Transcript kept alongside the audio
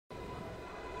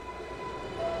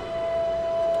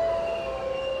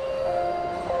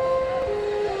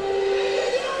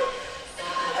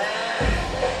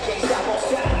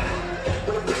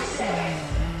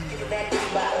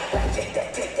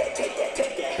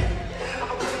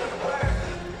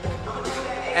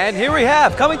And here we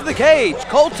have, coming to the cage,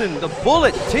 Colton, the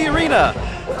Bullet, Tijerina,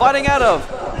 fighting out of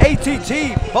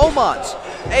ATT Beaumont,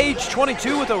 age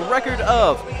 22 with a record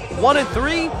of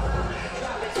 1-3,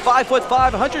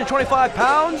 5'5", 125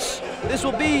 pounds. This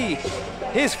will be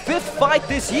his 5th fight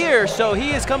this year, so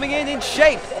he is coming in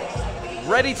shape,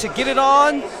 ready to get it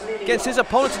on against his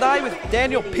opponent tonight with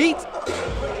Daniel Peet.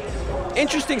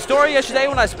 Interesting story yesterday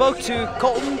when I spoke to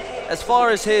Colton as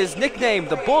far as his nickname,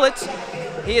 the Bullet.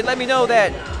 He had let me know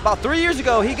that about 3 years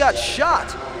ago he got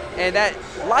shot, and that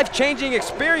life-changing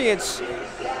experience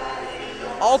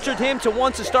altered him to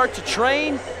want to start to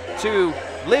train, to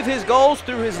live his goals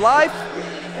through his life.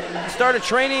 He started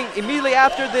training immediately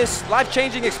after this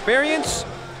life-changing experience,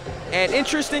 and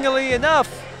interestingly enough,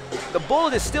 the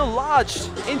bullet is still lodged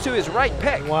into his right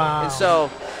pec. Wow. And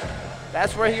so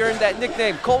that's where he earned that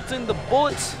nickname, Colton the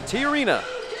Bullet Tijerina.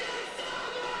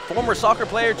 Former soccer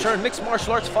player turned mixed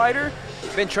martial arts fighter.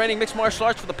 Been training mixed martial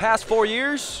arts for the past 4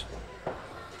 years.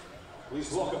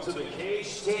 Please welcome to the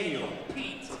cage, Daniel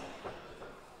Peet.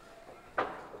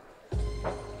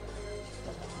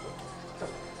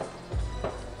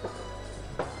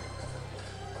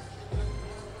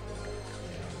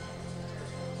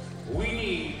 We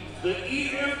need the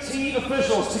EMT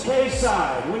officials to cage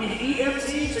side. We need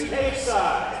EMT to cage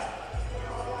side.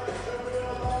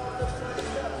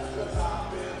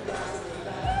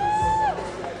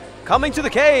 Coming to the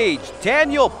cage,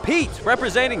 Daniel Peet,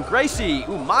 representing Gracie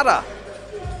Umada.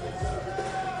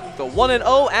 The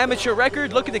 1-0 amateur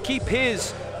record, looking to keep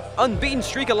his unbeaten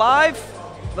streak alive,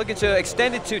 looking to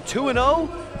extend it to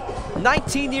 2-0.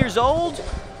 19 years old.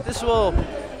 This will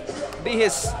be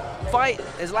his fight.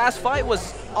 His last fight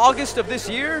was August of this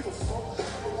year.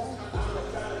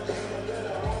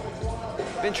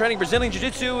 Been training Brazilian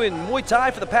Jiu-Jitsu and Muay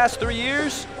Thai for the past 3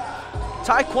 years.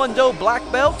 Taekwondo black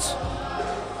belt.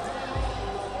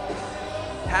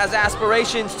 Has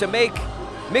aspirations to make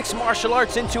mixed martial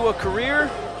arts into a career.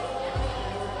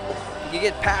 You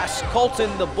get past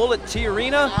Colton the Bullet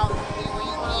Tijerina,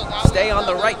 stay on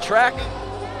the right track.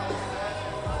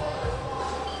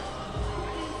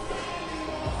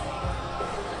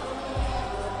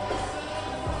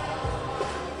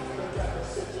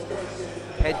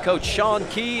 Head coach Sean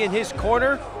Key in his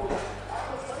corner.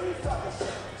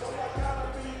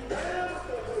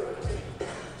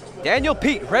 Daniel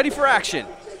Peet ready for action.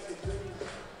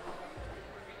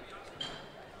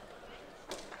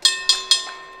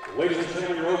 Ladies and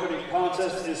gentlemen, your opening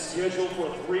contest is scheduled for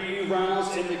 3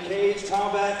 rounds in the cage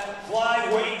combat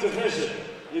flyweight division.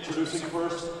 Introducing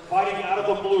first, fighting out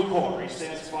of the blue corner. He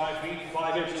stands 5 feet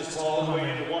 5 inches tall and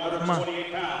weighing in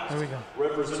 128 pounds. There we go.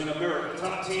 Representing America,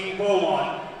 top team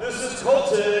Beaumont. This is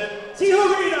Colton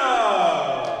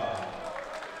Tijerina.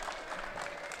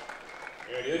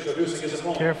 And introducing his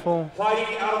opponent. Careful.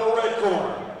 Fighting out of the red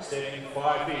corner. Standing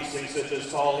 5 feet 6 inches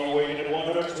tall, he weighing in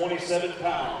 127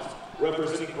 pounds.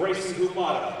 Representing Gracie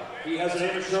Umada. He has an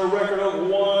amateur record of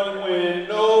 1 win,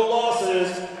 no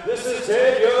losses. This is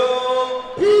Daniel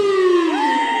Peet.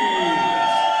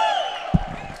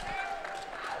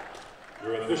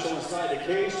 Your official inside the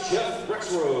cage, Jeff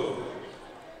Rexroad.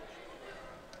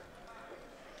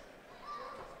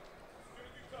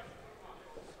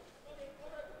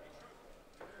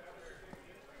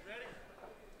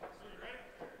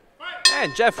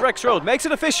 And Jeff Rexroad makes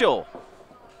it official.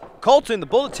 Colton the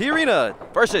Bullet Tijerina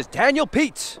versus Daniel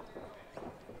Peet.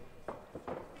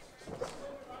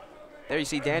 There you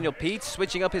see Daniel Peet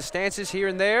switching up his stances here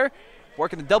and there,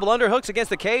 working the double underhooks against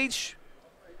the cage.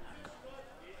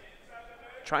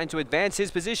 Trying to advance his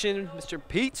position, Mr.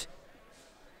 Peet.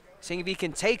 Seeing if he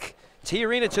can take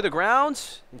Tijerina to the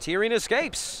ground, and Tijerina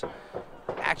escapes.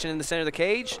 Action in the center of the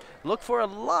cage. Look for a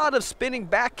lot of spinning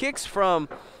back kicks from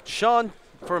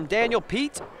Daniel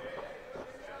Peet.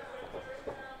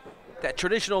 That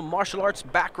traditional martial arts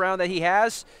background that he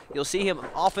has, you'll see him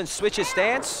often switch his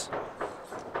stance.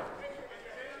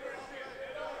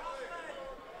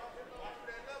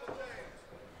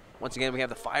 Once again, we have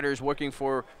the fighters working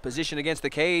for position against the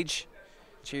cage.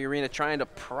 Tijerina trying to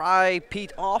pry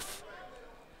Peet off.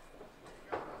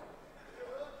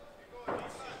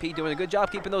 Peet doing a good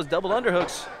job keeping those double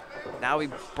underhooks. Now we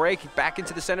break back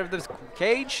into the center of the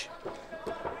cage.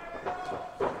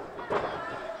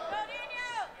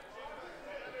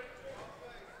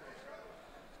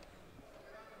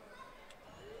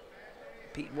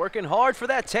 Peet working hard for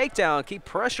that takedown. Keep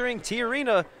pressuring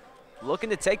Tijerina, looking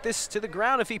to take this to the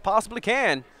ground if he possibly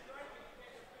can.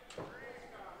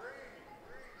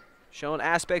 Showing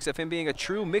aspects of him being a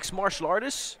true mixed martial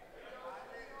artist.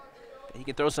 He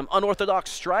can throw some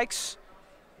unorthodox strikes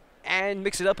and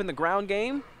mix it up in the ground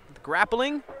game, the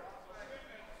grappling.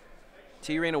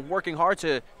 Tijerina working hard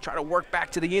to try to work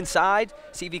back to the inside,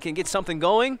 see if he can get something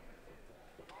going.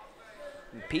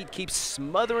 And Peet keeps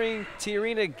smothering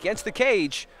Tijerina against the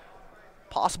cage.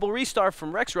 Possible restart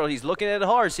from Rexroad. He's looking at it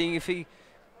hard, seeing if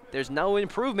there's no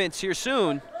improvements here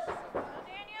soon.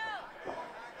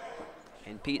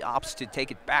 And Peet opts to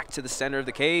take it back to the center of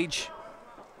the cage.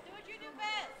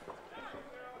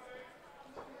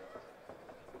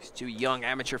 These two young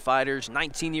amateur fighters,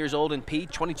 19 years old in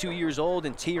Peet, 22 years old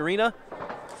in Tijerina.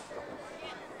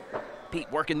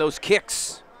 Peet working those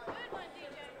kicks.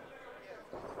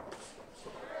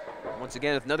 Once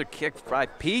again, with another kick by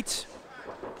Peet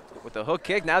with a hook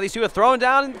kick. Now these two are throwing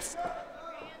down and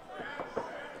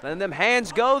letting them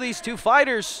hands go, these two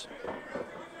fighters.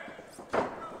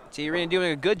 Tijerina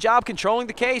doing a good job controlling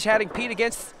the cage, having Peet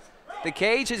against the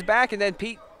cage, his back, and then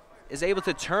Peet is able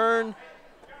to turn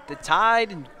the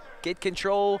tide and get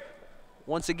control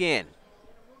once again.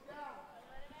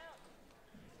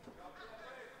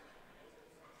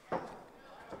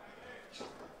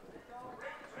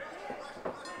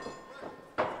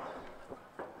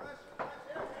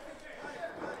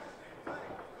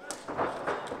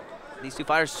 These two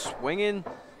fighters swinging.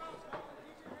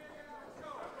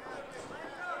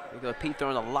 We go Peet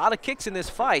throwing a lot of kicks in this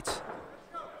fight.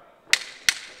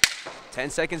 10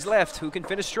 seconds left. Who can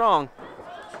finish strong?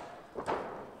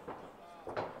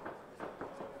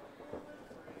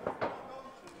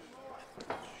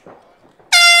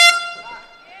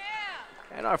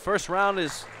 And our first round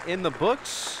is in the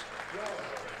books.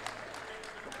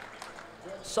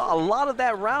 Saw a lot of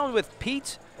that round with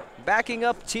Peet backing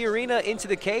up Tijerina into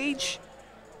the cage.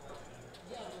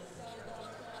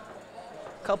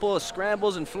 Couple of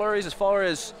scrambles and flurries as far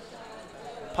as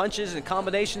punches and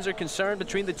combinations are concerned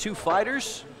between the two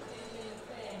fighters.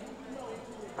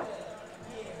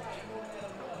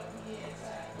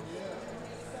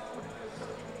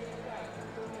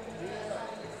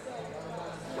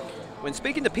 When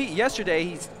speaking to Peet yesterday,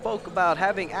 he spoke about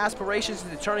having aspirations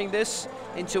into turning this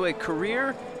into a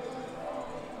career.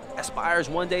 Aspires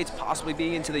one day to possibly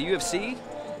be into the UFC.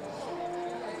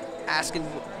 Asking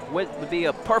what would be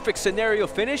a perfect scenario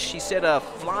finish. He said a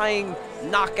flying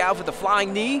knockout with a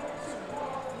flying knee.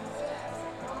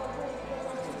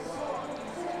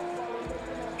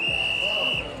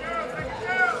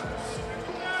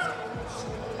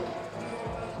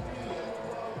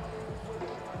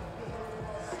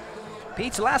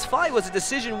 Peet's last fight was a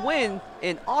decision win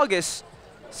in August,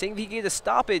 seeing if he could get a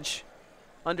stoppage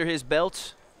under his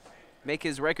belt, make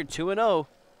his record 2-0.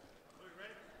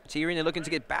 Tijerina looking to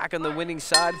get back on the winning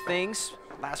side of things.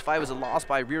 Last fight was a loss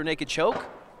by rear naked choke.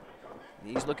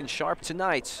 He's looking sharp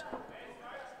tonight.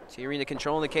 Tijerina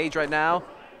controlling the cage right now.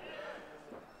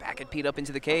 Backing Peet up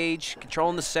into the cage,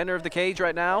 controlling the center of the cage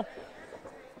right now.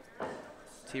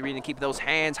 Tijerina keeping those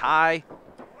hands high.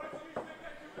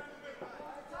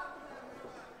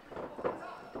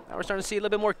 Now we're starting to see a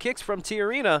little bit more kicks from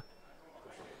Tijerina.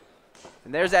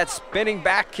 And there's that spinning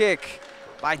back kick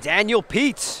by Daniel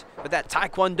Peet with that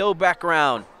Taekwondo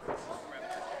background.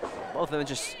 Both of them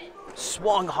just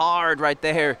swung hard right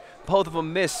there. Both of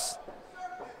them missed.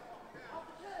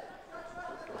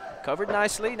 Covered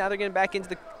nicely. Now they're getting back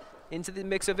into the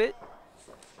mix of it.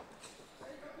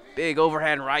 Big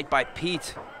overhand right by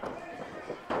Peet.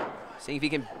 Seeing if he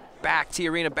can back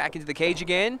Tijerina back into the cage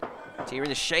again.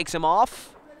 Tijerina shakes him off.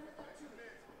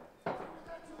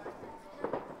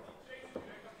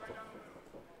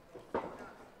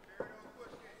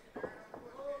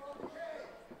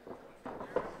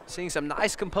 Seeing some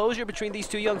nice composure between these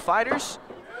two young fighters.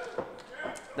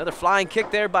 Another flying kick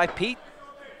there by Peet.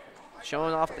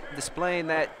 Showing off, displaying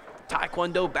that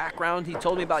Taekwondo background he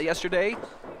told me about yesterday.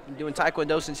 Been doing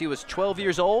Taekwondo since he was 12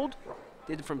 years old.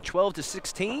 Did it from 12 to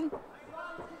 16.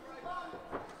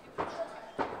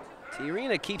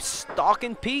 Tijerina keeps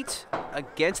stalking Peet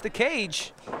against the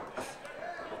cage.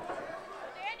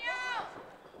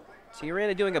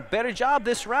 Tijerina doing a better job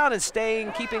this round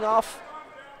and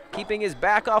keeping his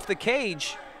back off the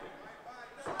cage.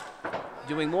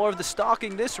 Doing more of the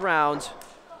stalking this round.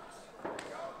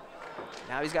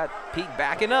 Now he's got Peet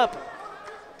backing up.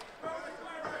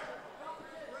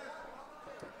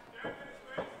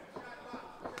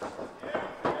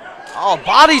 Oh,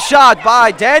 body shot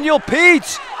by Daniel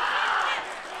Peet.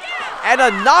 And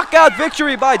a knockout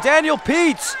victory by Daniel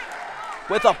Peet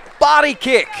with a body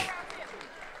kick.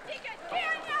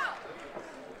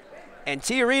 And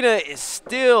Tijerina is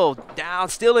still down,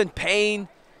 still in pain.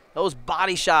 Those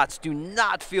body shots do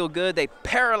not feel good. They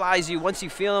paralyze you once you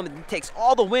feel them. It takes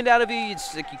all the wind out of you.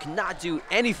 It's like you cannot do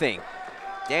anything.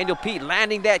 Daniel Peet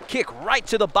landing that kick right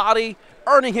to the body,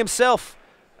 earning himself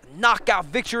knockout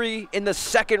victory in the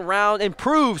second round,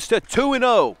 improves to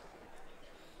 2-0.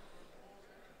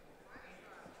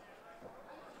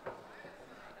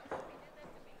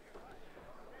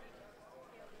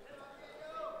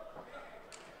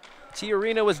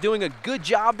 Tijerina was doing a good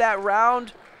job that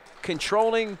round,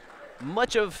 controlling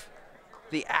much of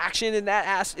the action in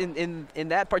that in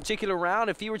that particular round.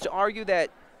 If you were to argue that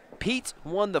Peet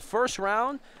won the first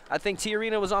round, I think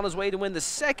Tijerina was on his way to win the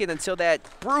second until that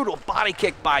brutal body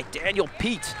kick by Daniel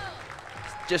Peet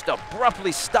just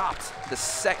abruptly stopped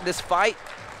this fight.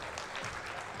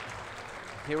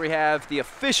 Here we have the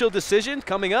official decision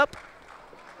coming up.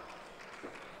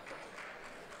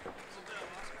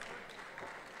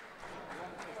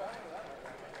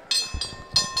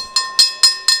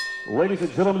 Ladies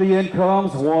and gentlemen, the end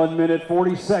comes 1 minute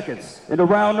 40 seconds into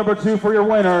round number 2 for your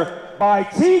winner by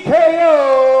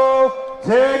TKO,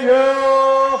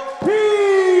 Daniel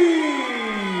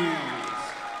Peet.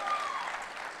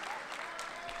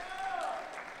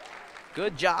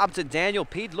 Good job to Daniel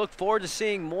Peet. Look forward to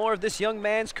seeing more of this young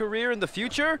man's career in the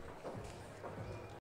future.